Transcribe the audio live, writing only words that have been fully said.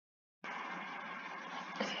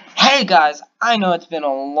Hey guys, I know it's been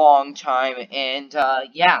a long time, and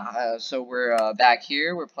so we're back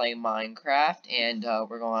here. We're playing Minecraft, and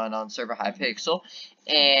we're going on server Hypixel,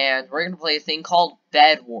 and we're gonna play a thing called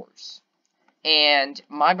Bedwars. And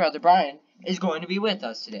my brother Brian is going to be with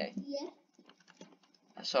us today. Yeah.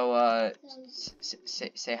 So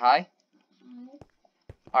say hi.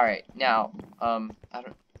 All right, now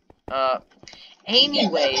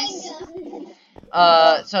anyways,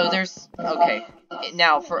 so there's okay.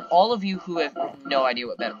 Now, for all of you who have no idea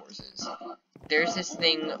what Bedwars is, there's this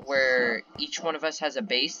thing where each one of us has a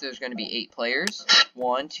base. There's going to be 8 players.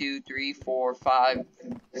 1, 2, 3, 4, 5,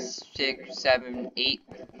 6, 7, 8.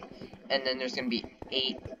 And then there's going to be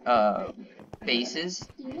 8 bases.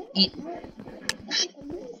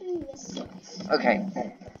 Okay.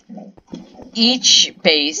 Each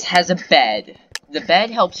base has a bed. The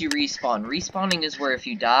bed helps you respawn. Respawning is where if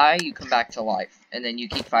you die, you come back to life. And then you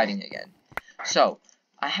keep fighting again. So,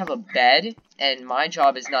 I have a bed, and my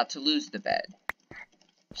job is not to lose the bed.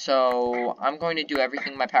 So, I'm going to do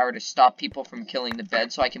everything in my power to stop people from killing the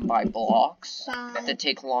bed so I can buy blocks that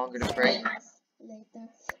take longer to break.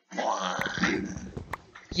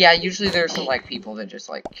 Yeah, usually there's some, like, people that just,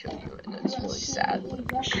 like, kill you, and it's really sad.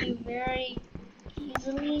 Would rush you very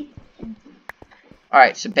easily.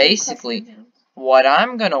 Alright, so basically, what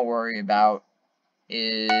I'm gonna worry about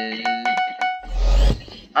is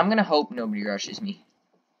I'm gonna hope nobody rushes me.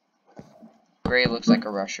 Gray looks like a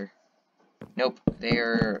rusher. Nope,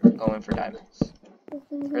 they're going for diamonds.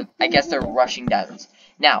 Or, I guess they're rushing diamonds.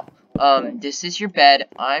 Now, this is your bed.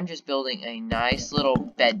 I'm just building a nice little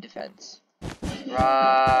bed defense.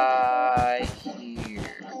 Right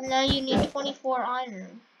here. Now you need 24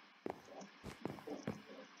 iron.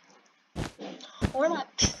 Or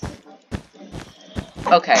not.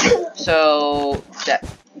 Okay, so that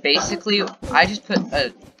basically I just put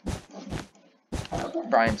a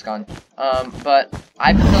Brian's gone. But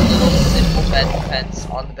I put a little simple bed defense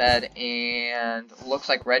on the bed, and looks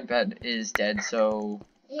like red bed is dead, so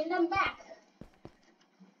And I'm back.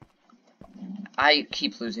 I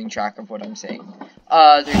keep losing track of what I'm saying.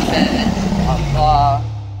 There's beds, blah,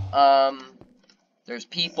 blah. There's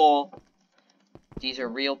people. These are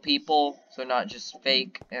real people, so not just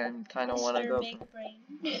fake, and kind of want to go. Big Brain.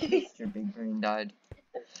 Mr. Big Brain died.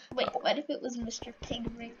 Wait, what if it was Mr. Pig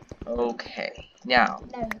Brain? Okay, now,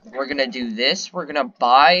 we're gonna do this. We're gonna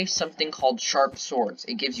buy something called Sharp Swords.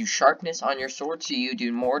 It gives you sharpness on your sword, so you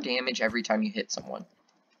do more damage every time you hit someone.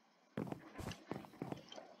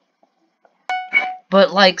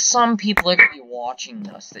 But, like, some people are gonna be watching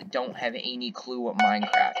us that don't have any clue what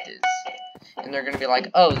Minecraft is. And they're gonna be like,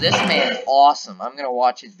 oh, this man's awesome. I'm gonna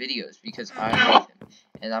watch his videos because I'm with him.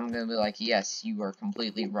 And I'm gonna be like, yes, you are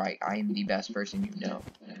completely right. I am the best person you know.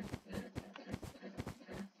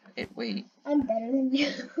 Wait. I'm better than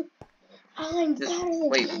you.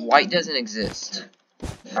 Wait, white doesn't exist.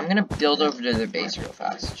 I'm gonna build over to their base real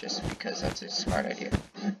fast, just because that's a smart idea.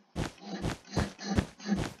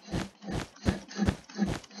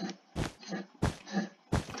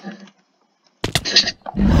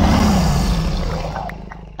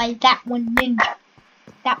 By that one ninja.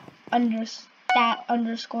 That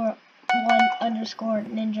underscore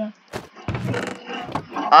ninja.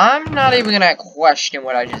 I'm not even gonna question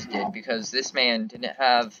what I just did, because this man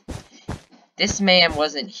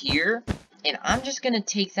wasn't here, and I'm just gonna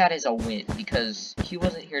take that as a win, because he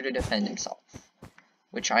wasn't here to defend himself,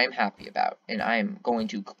 which I am happy about, and I am going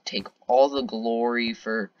to take all the glory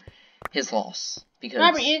for his loss, because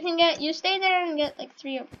Robert, you stay there and get like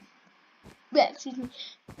 3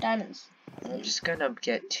 diamonds. I'm just gonna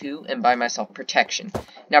get 2 and buy myself protection.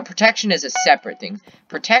 Now, protection is a separate thing.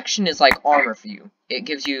 Protection is like armor for you. It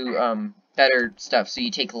gives you, better stuff, so you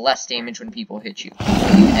take less damage when people hit you.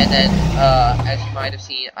 And then, as you might have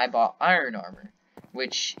seen, I bought iron armor,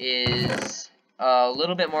 which is a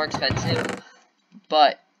little bit more expensive,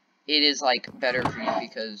 but it is, like, better for you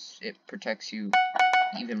because it protects you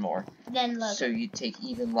even more. So you take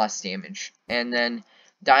even less damage. And then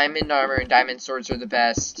diamond armor and diamond swords are the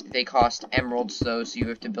best. They cost emeralds, though, so you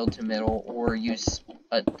have to build to middle or use,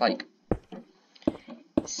 like,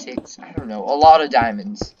 6, I don't know, a lot of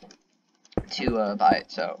diamonds to buy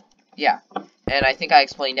it, so, yeah. And I think I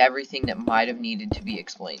explained everything that might have needed to be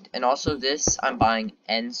explained. And also this, I'm buying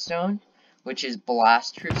endstone, which is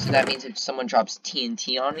blast proof, so that means if someone drops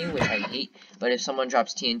TNT on me, which I hate, but if someone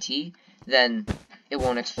drops TNT, then it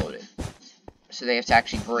won't explode it. So they have to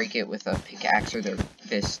actually break it with a pickaxe or their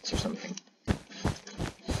fists or something.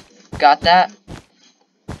 Got that?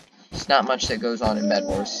 It's not much that goes on in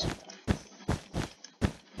Bedwars.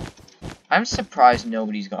 I'm surprised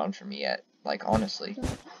nobody's gone for me yet. Like, honestly.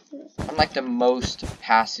 I'm like the most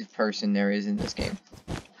passive person there is in this game.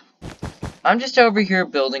 I'm just over here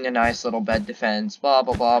building a nice little bed defense, blah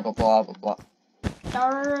blah blah blah blah blah blah.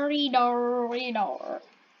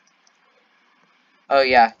 Oh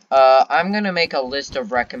yeah, I'm gonna make a list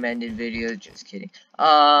of recommended videos, just kidding,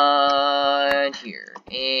 on here,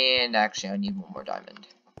 and actually I need one more diamond,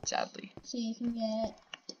 sadly. So you can get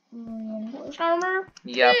reinforced armor?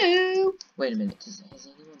 Yep. Two. Wait a minute, has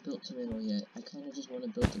anyone built some middle yet? I kind of just want to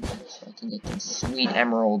build the middle so I can get them sweet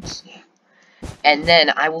emeralds. And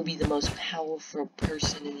then I will be the most powerful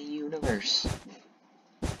person in the universe.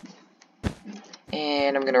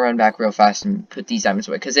 And I'm gonna run back real fast and put these diamonds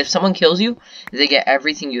away. Because if someone kills you, they get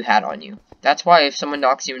everything you had on you. That's why if someone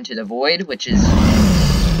knocks you into the void, which is...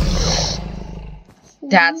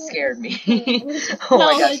 That scared me. Oh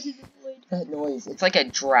my gosh. That noise. It's like a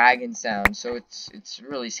dragon sound, so it's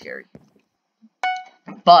really scary.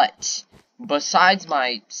 But, besides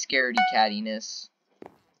my scaredy cattiness,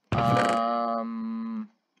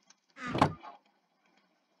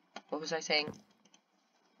 what was I saying?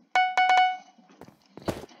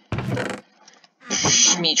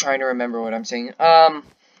 Me trying to remember what I'm saying.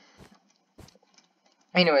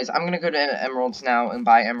 Anyways, I'm gonna go to Emeralds now and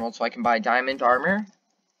buy emeralds so I can buy diamond armor,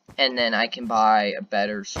 and then I can buy a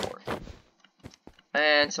better sword.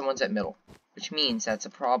 And someone's at middle, which means that's a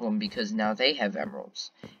problem because now they have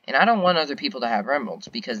emeralds. And I don't want other people to have emeralds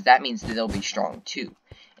because that means that they'll be strong too.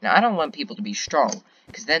 And I don't want people to be strong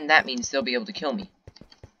because then that means they'll be able to kill me.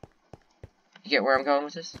 You get where I'm going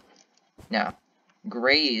with this? Now,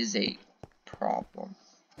 gray is a problem.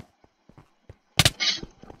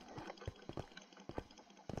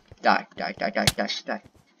 Die, die, die, die, die, die.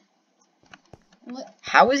 What?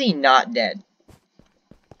 How is he not dead?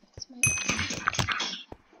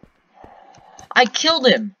 I killed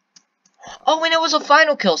him! Oh, and it was a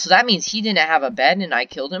final kill, so that means he didn't have a bed and I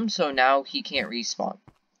killed him, so now he can't respawn.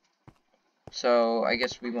 So, I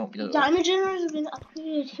guess we won't be able to... Diamond generators have been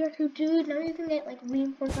upgraded here too, dude. Now you can get, like,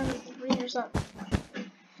 reinforced armor 3 or something.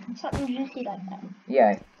 Something juicy like that.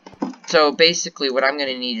 Yeah. So, basically, what I'm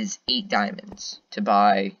gonna need is 8 diamonds to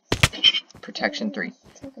buy protection 3.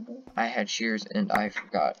 I had shears and I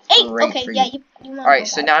forgot. 8! Great Okay, for yeah, you. you want Alright,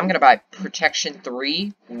 so now I'm gonna buy protection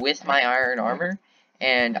 3 with my iron armor,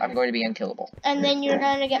 and I'm going to be unkillable. And then you're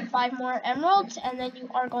gonna get 5 more emeralds, and then you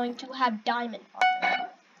are going to have diamond armor.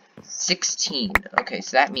 16. Okay,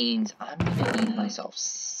 so that means I'm gonna need myself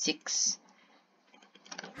 6.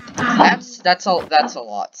 That's a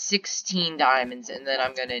lot. 16 diamonds, and then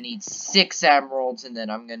I'm gonna need 6 emeralds, and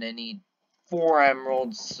then I'm gonna need 4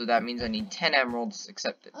 emeralds, so that means I need 10 emeralds,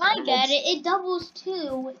 except that I get it. It doubles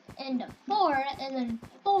 2 into 4, and then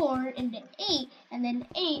 4 into 8, and then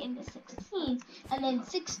 8 into 16, and then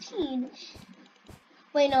 16.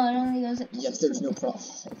 Wait, no, it only goes up to 16. There's no problem.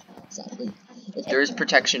 Exactly. If there is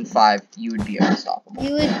protection 5, you would be unstoppable.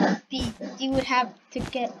 You would have to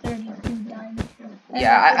get 32 diamonds.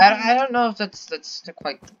 Yeah, I don't know if that's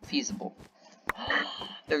quite feasible.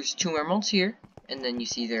 There's 2 emeralds here, and then you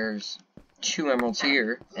see there's 2 emeralds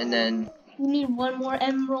here, and then you need 1 more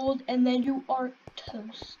emerald, and then you are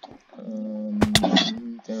toast.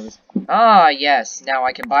 Ah, yes. Now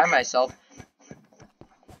I can buy myself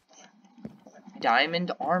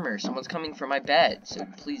diamond armor. Someone's coming for my bed, so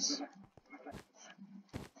please.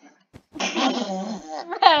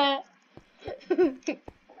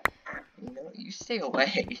 You stay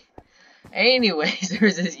away. Anyways,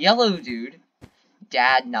 there's this yellow dude.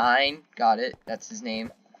 Dad9, got it. That's his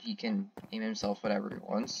name. He can name himself whatever he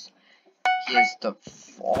wants. He has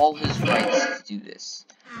all his rights to do this.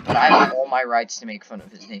 But I have all my rights to make fun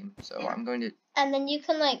of his name, so I'm going to... And then you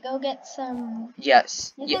can, like, go get some...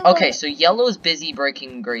 Yes. Okay, so yellow is busy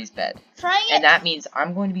breaking gray's bed. Try it. And that means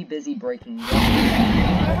I'm going to be busy breaking yellow's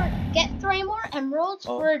bed. Get 3 more emeralds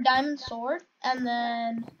for a diamond sword, and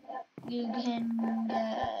then you can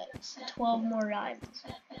get 12 more diamonds.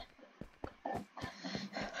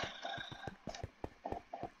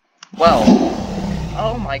 Well,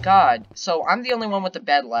 oh my god. So I'm the only one with the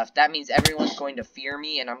bed left. That means everyone's going to fear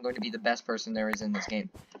me, and I'm going to be the best person there is in this game.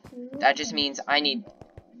 That just means I need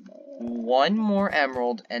 1 more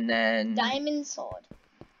emerald, and then... Diamond sword.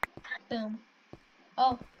 Boom.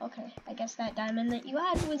 Oh, okay. I guess that diamond that you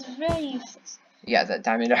had was very useless. Yeah, that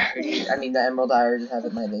diamond the emerald I already have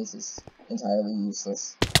at my base is entirely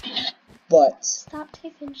useless. But... Stop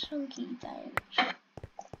taking chunky damage.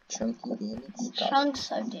 Chunky damage?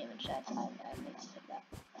 Chunks of damage. I mixed it up.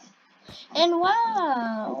 And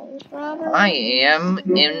wow! Robert. I am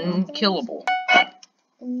unkillable.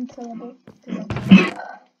 Unkillable.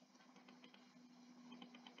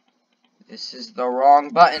 This is the wrong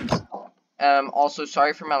button. Also,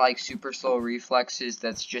 sorry for my, like, super slow reflexes.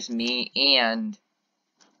 That's just me, and...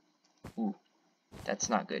 Ooh, that's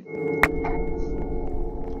not good.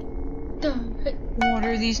 What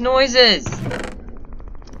are these noises?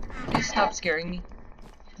 Please stop scaring me.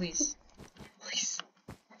 Please. Please.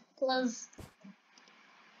 Close.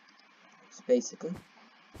 So basically,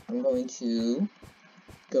 I'm going to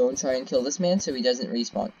go and try and kill this man so he doesn't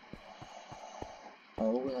respawn.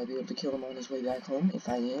 Oh, will I be able to kill him on his way back home? If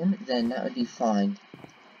I am, then that would be fine.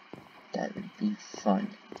 That would be fun.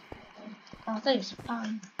 Oh, that is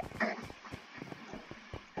fine.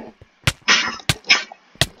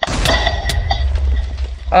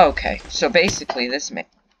 Okay, so basically this man...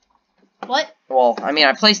 What? Well, I mean,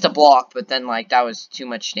 I placed a block, but then, like, that was too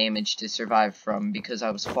much damage to survive from because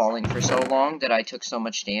I was falling for so long that I took so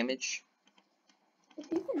much damage. If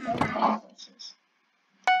you can know the resources.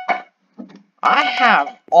 I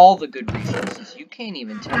have all the good resources. You can't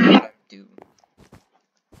even tell me what I'm doing.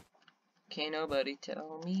 Can't nobody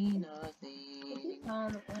tell me nothing.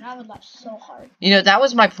 I would laugh so hard. You know, that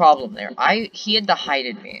was my problem there. He had the height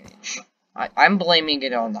advantage. I'm blaming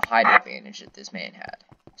it on the height advantage that this man had.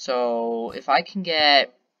 So, if I can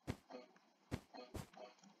get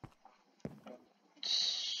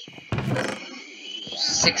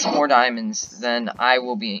 6 more diamonds, then I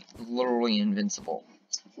will be literally invincible.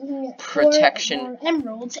 Protection. 4 more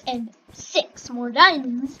emeralds and 6 more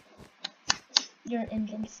diamonds. You're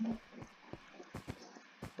invincible.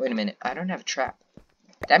 Wait a minute, I don't have a trap.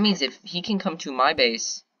 That means if he can come to my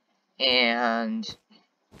base, and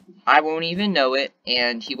I won't even know it,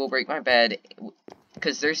 and he will break my bed,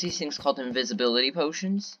 because there's these things called invisibility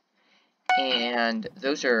potions, and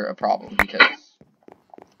those are a problem, because,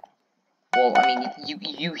 well, I mean,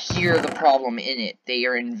 you hear the problem in it. They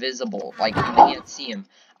are invisible, like, you can't see him.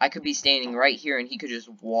 I could be standing right here, and he could just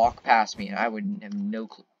walk past me, and I would have no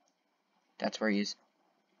clue. That's where he is.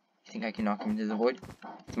 You think I can knock him into the void?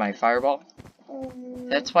 With my fireball?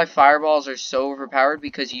 That's why fireballs are so overpowered,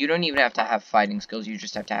 because you don't even have to have fighting skills, you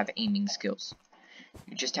just have to have aiming skills.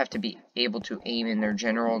 You just have to be able to aim in their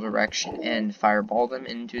general direction and fireball them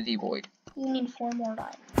into the void. You need 4 more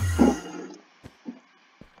diamonds.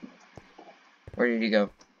 Where did he go?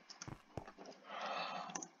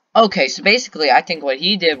 Okay, so basically, I think what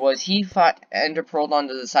he did was he ender pearled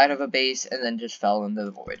onto the side of a base and then just fell into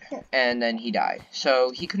the void. And then he died.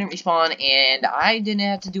 So he couldn't respawn, and I didn't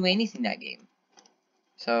have to do anything that game.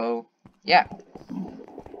 So, yeah.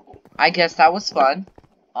 I guess that was fun.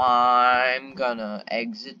 I'm gonna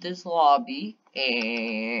exit this lobby,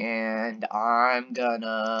 and I'm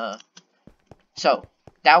gonna... So,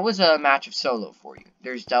 that was a match of solo for you.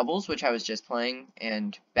 There's doubles, which I was just playing,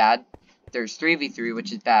 and bad. There's 3v3,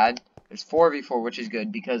 which is bad. There's 4v4, which is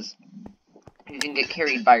good, because you can get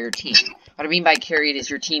carried by your team. What I mean by carried is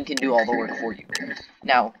your team can do all the work for you.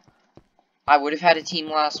 Now, I would have had a team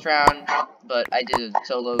last round, but I did a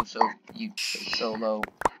solo, so you solo,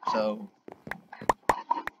 so...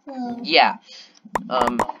 Yeah.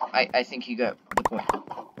 I think you got the point.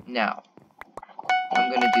 Now,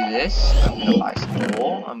 I'm gonna do this. I'm gonna buy some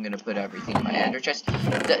wool. I'm gonna put everything in my ender chest.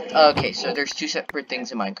 Okay, so there's 2 separate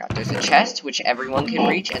things in Minecraft. There's a chest, which everyone can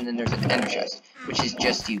reach, and then there's an ender chest, which is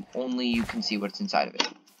just you. Only you can see what's inside of it.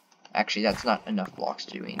 Actually, that's not enough blocks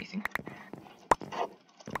to do anything.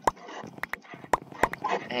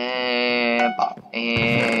 And pop.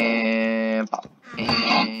 And pop.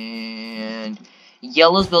 And...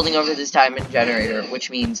 Yellow's building over this diamond generator,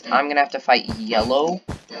 which means I'm gonna have to fight Yellow.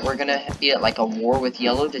 We're gonna be at like a war with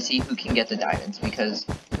Yellow to see who can get the diamonds, because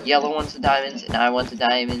Yellow wants the diamonds and I want the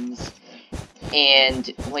diamonds. And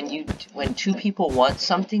when 2 people want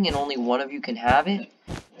something and only one of you can have it,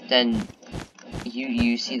 then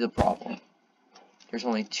you see the problem. There's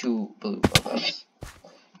only 2 blue of us.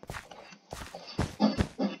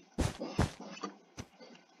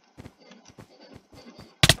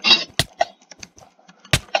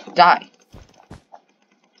 Die.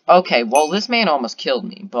 Okay, well, this man almost killed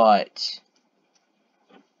me, but...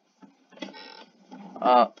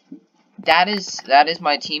 That is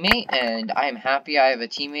my teammate, and I am happy I have a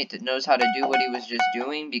teammate that knows how to do what he was just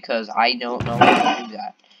doing, because I don't know how to do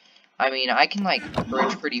that. I mean, I can, like,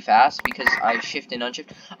 bridge pretty fast, because I shift and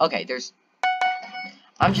unshift. Okay,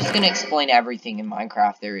 I'm just gonna explain everything in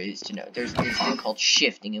Minecraft there is to know. There's this thing called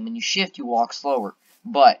shifting, and when you shift, you walk slower,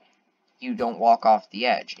 but you don't walk off the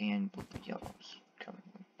edge. And Yellow's coming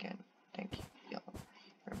again. Thank you, Yellow.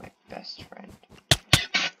 You're my best friend.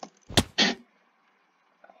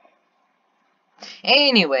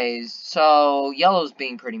 Anyways, so Yellow's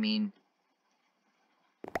being pretty mean.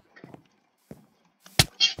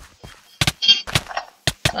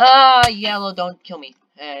 Yellow, don't kill me.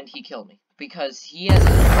 And he killed me. because he has a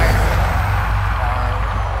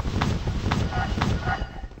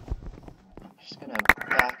I'm just gonna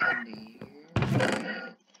back into here.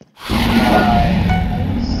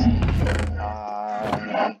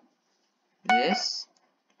 This.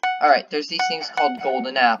 Alright, there's these things called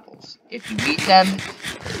golden apples. If you eat them,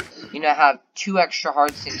 you know, have 2 extra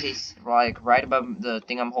hearts in case, like, right above the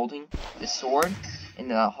thing I'm holding, the sword, in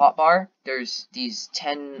the hotbar, there's these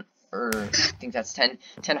 10, or, I think that's 10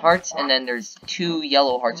 hearts, and then there's 2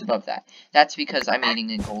 yellow hearts above that. That's because I'm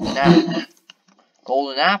eating a golden apple.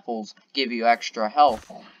 Golden apples give you extra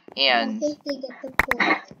health, and... I think they get the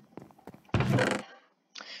point.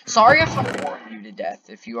 Sorry if I bored you to death,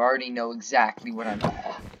 if you already know exactly what I'm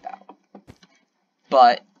talking about.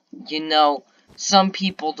 But, you know, some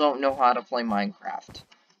people don't know how to play Minecraft.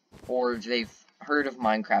 Or they've heard of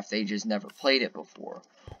Minecraft, they just never played it before.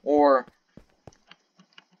 Or...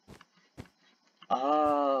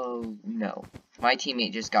 Oh, no. My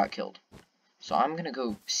teammate just got killed. So I'm gonna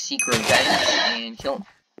go seek revenge and kill him.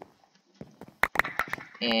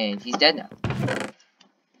 And he's dead now.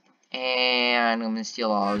 And I'm gonna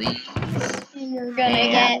steal all of these. And you're gonna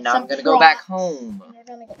get some I'm gonna go back home. And you're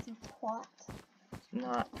gonna get some twat.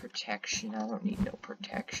 Not protection. I don't need no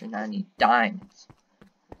protection. I need diamonds.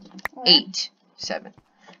 Right. 8, 7.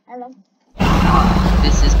 Hello.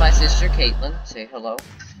 This is my sister Caitlin. Say hello.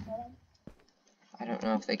 Hello. I don't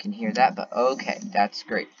know if they can hear that, but okay, that's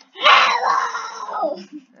great. Hello.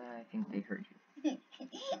 I think they heard you.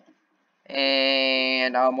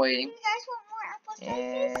 And I'm waiting. You guys want more apple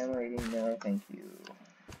slices? And waiting. No, thank you.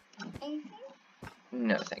 Anything?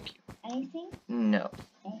 No, thank you. Anything? No.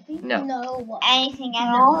 Anything? No. No. Anything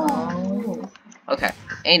at all? No. Okay.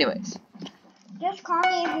 Anyways. Just call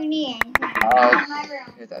me if you need anything.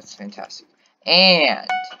 Okay, that's fantastic. And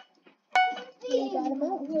You got a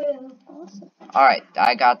bow. Awesome. alright,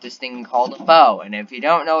 I got this thing called a bow, and if you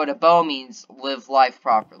don't know what a bow means, live life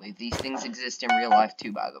properly. These things exist in real life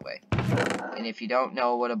too, by the way. And if you don't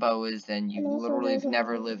know what a bow is, then you literally have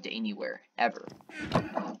never lived anywhere, ever.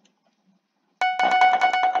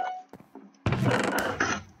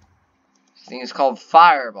 This thing is called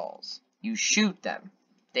fireballs. You shoot them.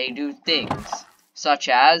 They do things, such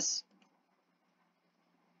as...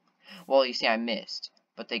 Well, you see, I missed,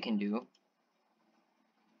 but they can do...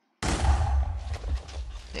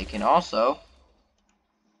 They can also...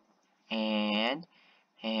 And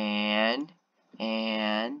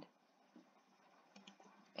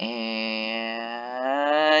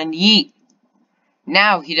yeet.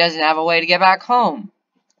 Now he doesn't have a way to get back home.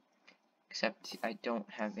 Except I don't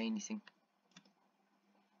have anything.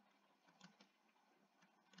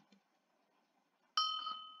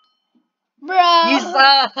 Bro! You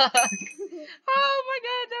suck! Oh my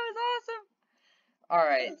god, that was awesome!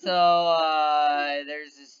 Alright, so,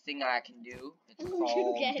 there's this thing I can do. It's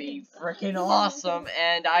called Be Frickin' Awesome,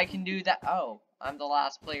 and I can do that. Oh, I'm the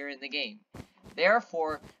last player in the game.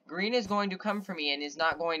 Therefore, green is going to come for me and is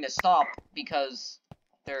not going to stop because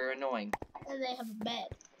they're annoying. And they have a bed.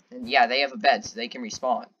 And yeah, they have a bed, so they can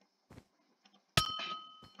respawn.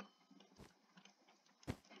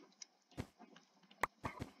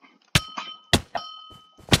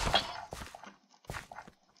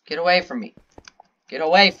 Get away from me. Get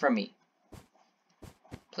away from me.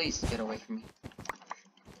 Please get away from me.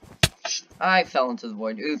 I fell into the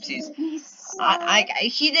void. Oopsies.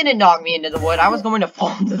 He didn't knock me into the void. I was going to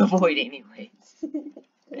fall into the void anyways.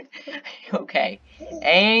 Okay.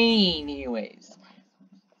 Anyways.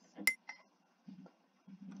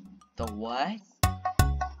 The what?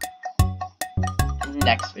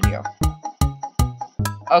 Next video.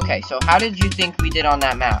 Okay, so how did you think we did on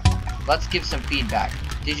that map? Let's give some feedback.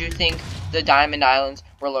 Did you think the Diamond Islands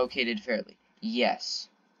were located fairly? Yes.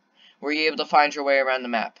 Were you able to find your way around the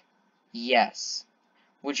map? Yes.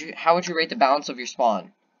 How would you rate the balance of your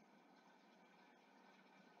spawn?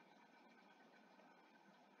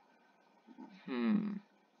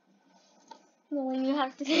 Well, you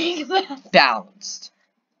have to think about. Balanced.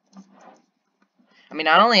 I mean,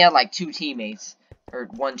 I only had like 2 teammates, or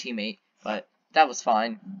 1 teammate, but that was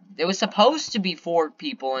fine. It was supposed to be 4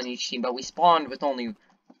 people in each team, but we spawned with only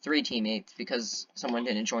 3 teammates because someone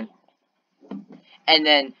didn't join. And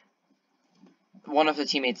then one of the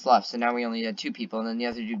teammates left, so now we only had 2 people, and then the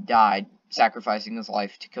other dude died, sacrificing his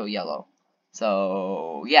life to kill yellow.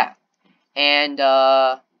 So, yeah. And,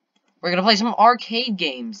 we're gonna play some arcade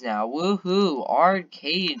games now. Woohoo!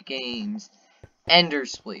 Arcade games. Ender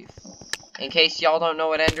Spleef. In case y'all don't know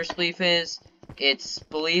what Ender Spleef is, it's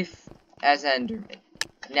belief as Enderman.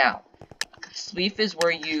 Now, Spleef is where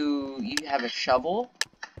you have a shovel,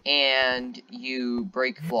 and you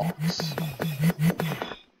break blocks.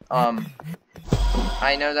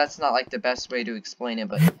 I know that's not like the best way to explain it,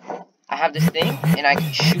 but I have this thing and I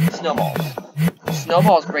can shoot snowballs.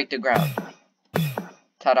 Snowballs break the ground.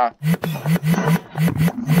 Ta-da.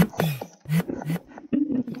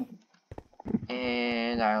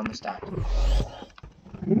 And I almost died.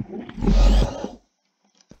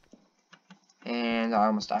 And I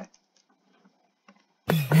almost died.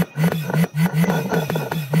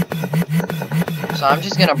 So I'm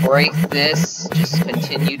just gonna break this, just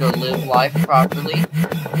continue to live life properly,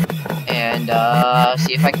 and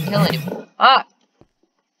see if I can kill anyone. Ah!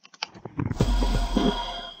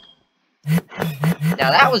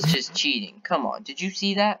 Now that was just cheating. Come on, did you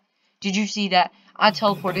see that? Did you see that? I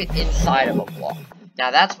teleported inside of a block.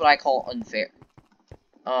 Now that's what I call unfair.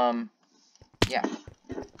 Yeah.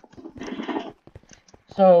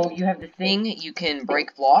 So, you have the thing, you can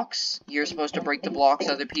break blocks. You're supposed to break the blocks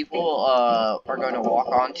other people are going to walk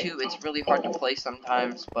onto. It's really hard to play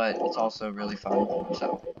sometimes, but it's also really fun.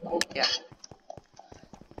 So, yeah.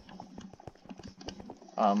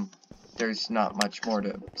 There's not much more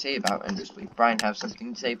to say about Endersleep. Brian, have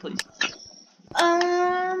something to say, please.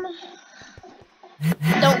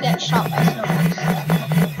 Don't get shot by snowballs.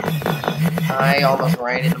 I almost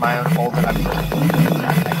ran into my own hole that I'm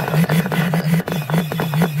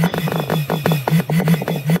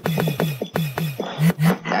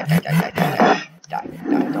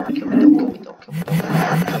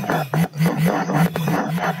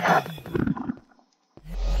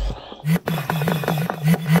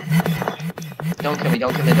Don't kill me,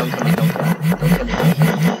 don't kill me, don't kill me, don't kill me, don't kill me, don't kill me,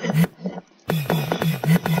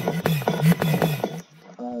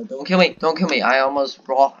 don't kill me. Don't kill me, I almost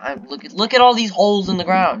look at all these holes in the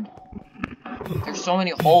ground. There's so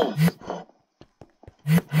many holes.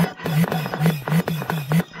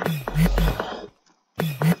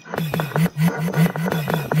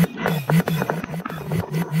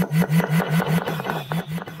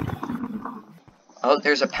 Oh,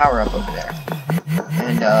 there's a power-up over there.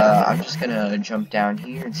 And, I'm just gonna jump down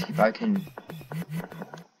here and see if I can...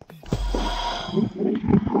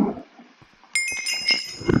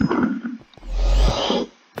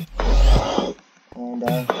 And,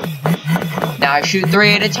 now I shoot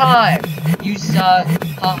 3 at a time! You suck!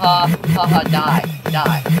 Haha, haha, die.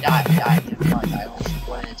 Never mind, I only shoot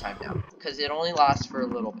 1 at a time now. Because it only lasts for a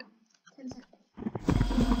little bit.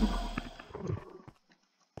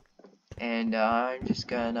 And, I'm just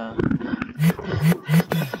gonna...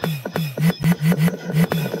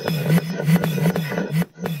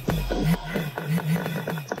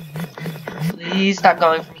 Please stop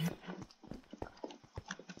going for me.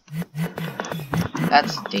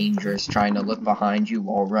 That's dangerous, trying to look behind you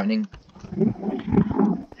while running.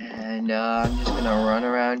 And, I'm just gonna run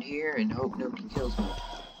around here and hope nobody kills me.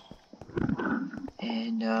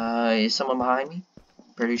 And, is someone behind me?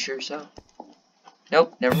 Pretty sure so.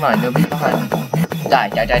 Nope, never mind, nobody behind me. Die.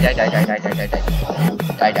 Die.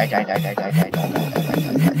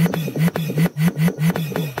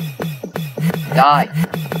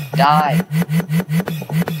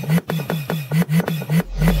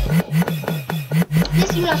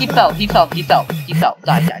 He fell.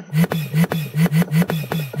 Die. Die.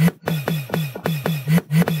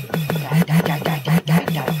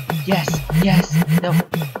 Yes. No,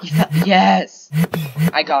 he fell. Yes!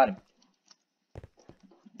 I got him.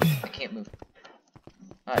 I can't move.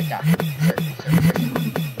 Alright, die. Sure.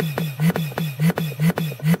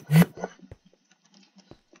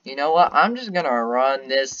 You know what? I'm just gonna run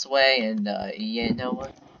this way, and, you know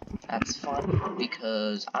what? That's fun,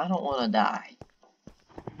 because I don't wanna die.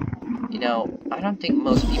 You know, I don't think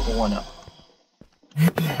most people wanna...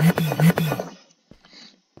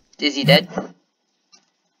 Is he dead?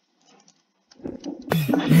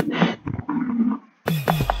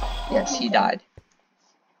 Yes, he died.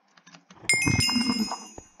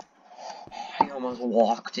 I almost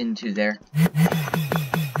walked into there.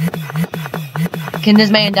 Can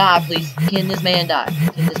this man die, please? Can this man die?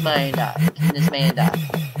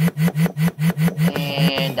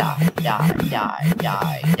 And die.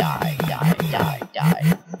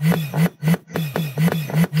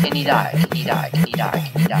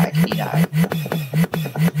 Can he die?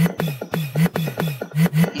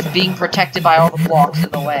 He's being protected by all the blocks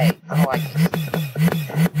in the way. I don't like this.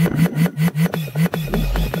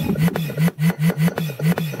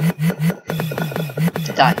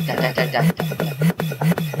 Die.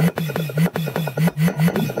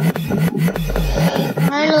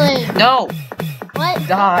 Finally. No! What?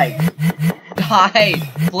 Die!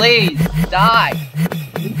 Please! Die!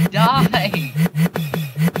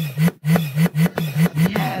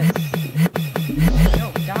 Yes!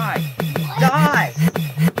 No, die! What? Die!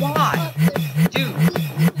 Why? Dude!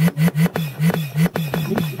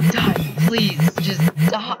 Please, just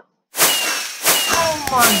die. Oh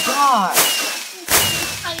my god.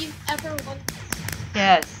 How you ever won this?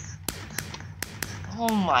 Yes.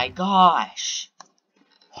 Oh my gosh.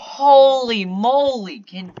 Holy moly,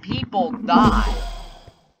 can people die?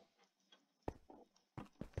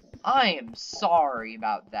 I am sorry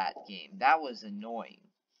about that game. That was annoying.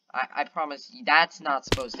 I promise you, that's not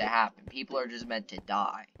supposed to happen. People are just meant to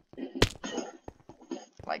die.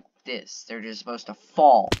 Like this. They're just supposed to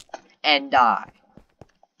fall and die.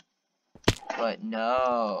 But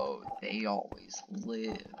no, they always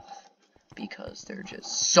live. Because they're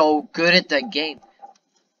just so good at the game.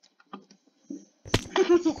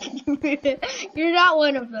 You're not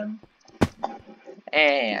one of them.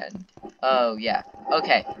 And, oh yeah.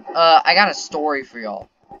 Okay, I got a story for y'all.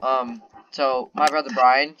 So, my brother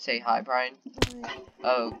Brian, say hi, Brian.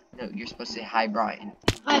 Oh, no, you're supposed to say hi, Brian.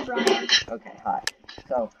 Hi, Brian. Okay, hi.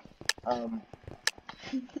 So,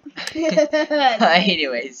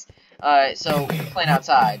 anyways, so we're playing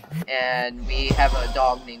outside, and we have a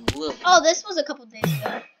dog named Lily. Oh, this was a couple days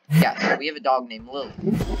ago. Yeah, so we have a dog named Lily.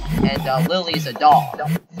 And, Lily's a dog,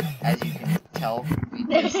 as you can tell, we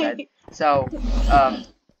just said. So,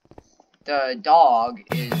 the dog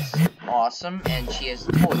is awesome, and she has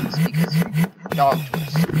toys, because dog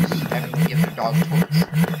toys. Everyone gives their dog toys.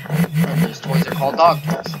 And those toys are called dog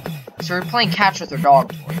toys. So we're playing catch with her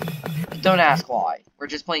dog toy. Don't ask why. We're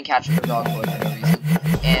just playing catch with her dog toy for no reason.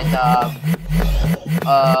 And,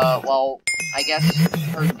 well, I guess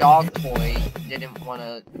her dog toy didn't want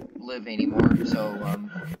to live anymore, so,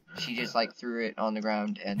 she just, like, threw it on the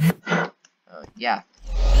ground, and, yeah.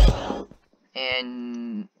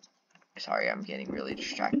 And... Sorry, I'm getting really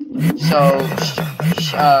distracted. So,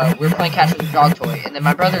 we're playing catch with a dog toy, and then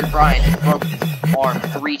my brother Brian has broken his arm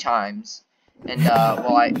 3 times. And,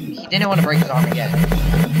 well, he didn't want to break his arm again.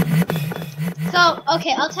 So,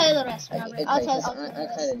 okay, I'll tell you the rest, Robert. Okay, I'm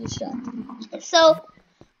kind of distracted. So,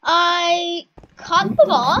 I caught the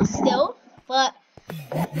ball still, but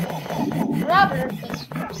Robert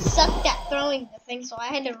sucked at throwing the thing, so I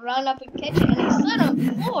had to run up and catch it, and I slid on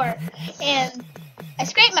the floor, and I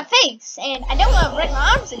scraped my face, and I don't want to break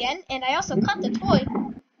my arms again, and I also caught the toy,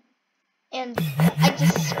 and I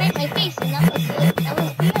just scraped my face, and that was it. That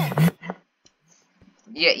was the end.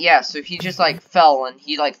 Yeah, so he just, like, fell, and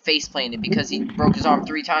he, like, face-planted because he broke his arm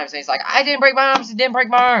 3 times, and he's like, I didn't break my arms, I didn't break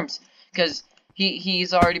my arms, because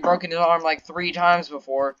he's already broken his arm, like, 3 times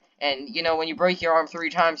before, and, you know, when you break your arm 3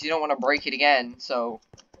 times, you don't want to break it again, so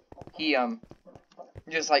he,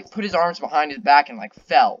 just, like, put his arms behind his back and, like,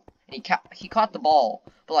 fell. He caught the ball,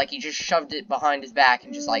 but, like, he just shoved it behind his back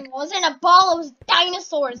and just, like... It wasn't a ball, it was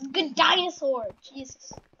dinosaurs. Good dinosaur.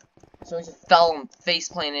 Jesus. So he just fell and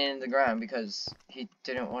face-planted into the ground because he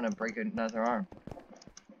didn't want to break another arm.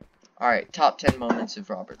 Alright, top 10 moments of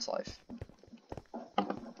Robert's life.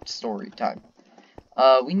 Story time.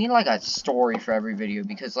 We need, like, a story for every video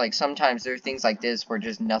because, like, sometimes there are things like this where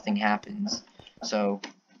just nothing happens. So,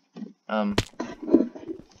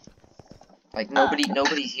 like,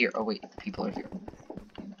 nobody's here. Oh, wait, people are here.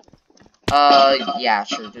 Yeah,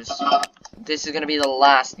 sure, this is gonna be the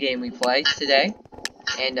last game we play today.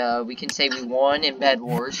 And, we can say we won in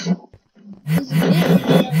bedwars.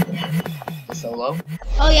 The solo.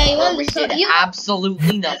 Oh, yeah, you won We did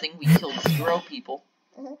absolutely nothing. We killed 0 people.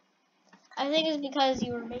 I think it's because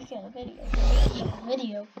you were making a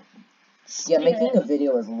video. Yeah, making a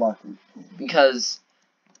video is lucky. Because...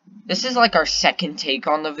 this is like our second take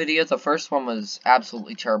on the video. The first one was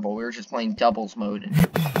absolutely terrible. We were just playing doubles mode, and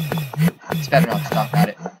it's better not to talk about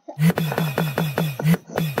it.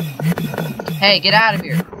 Hey, get out of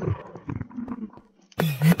here!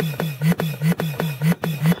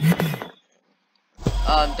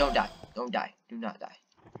 Don't die. Don't die. Do not die.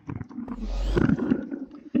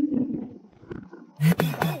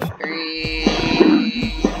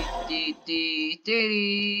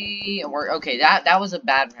 Okay, that was a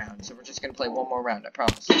bad round, so we're just gonna play one more round, I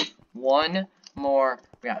promise. One more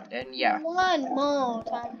round, and yeah. One more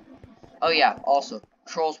time. Oh yeah, also,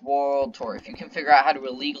 Trolls World Tour. If you can figure out how to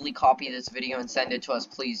illegally copy this video and send it to us,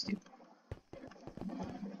 please do.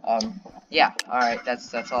 Yeah, alright,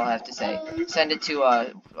 that's all I have to say. Send it to,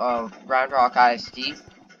 Round Rock ISD,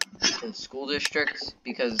 the school district,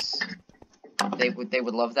 because they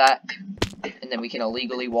would love that. And then we can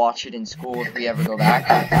illegally watch it in school if we ever go back.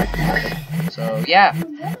 So, yeah.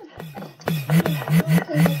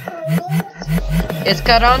 It's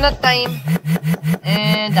Corona time.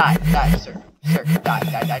 And die, sir. Sir, die.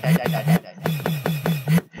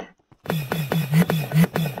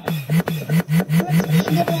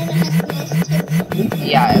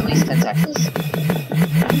 Yeah, at least 10 seconds.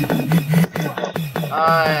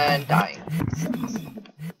 And dying.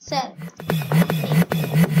 7,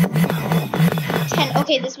 10.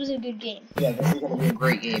 Okay, this was a good game. Yeah, this is gonna be a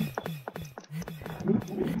great game.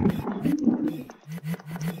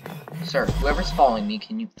 Sir, whoever's following me,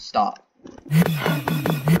 can you stop?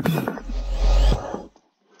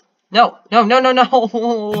 No, no, no, no,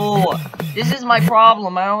 no! This is my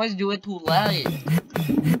problem. I always do it too late.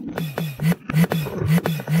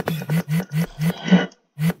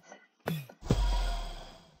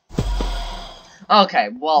 Okay,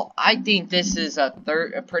 well, I think this is a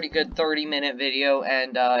pretty good 30-minute video,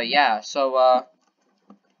 and, yeah, so,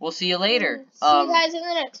 we'll see you later. See you guys in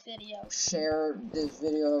the next video. Share this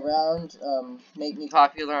video around, make me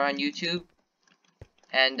popular on YouTube,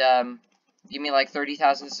 and, give me, like,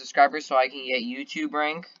 30,000 subscribers so I can get YouTube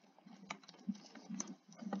rank.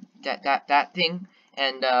 That thing,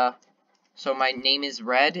 and, so my name is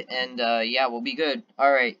Red, and, yeah, we'll be good.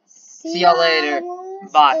 Alright, see y'all later.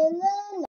 Bye.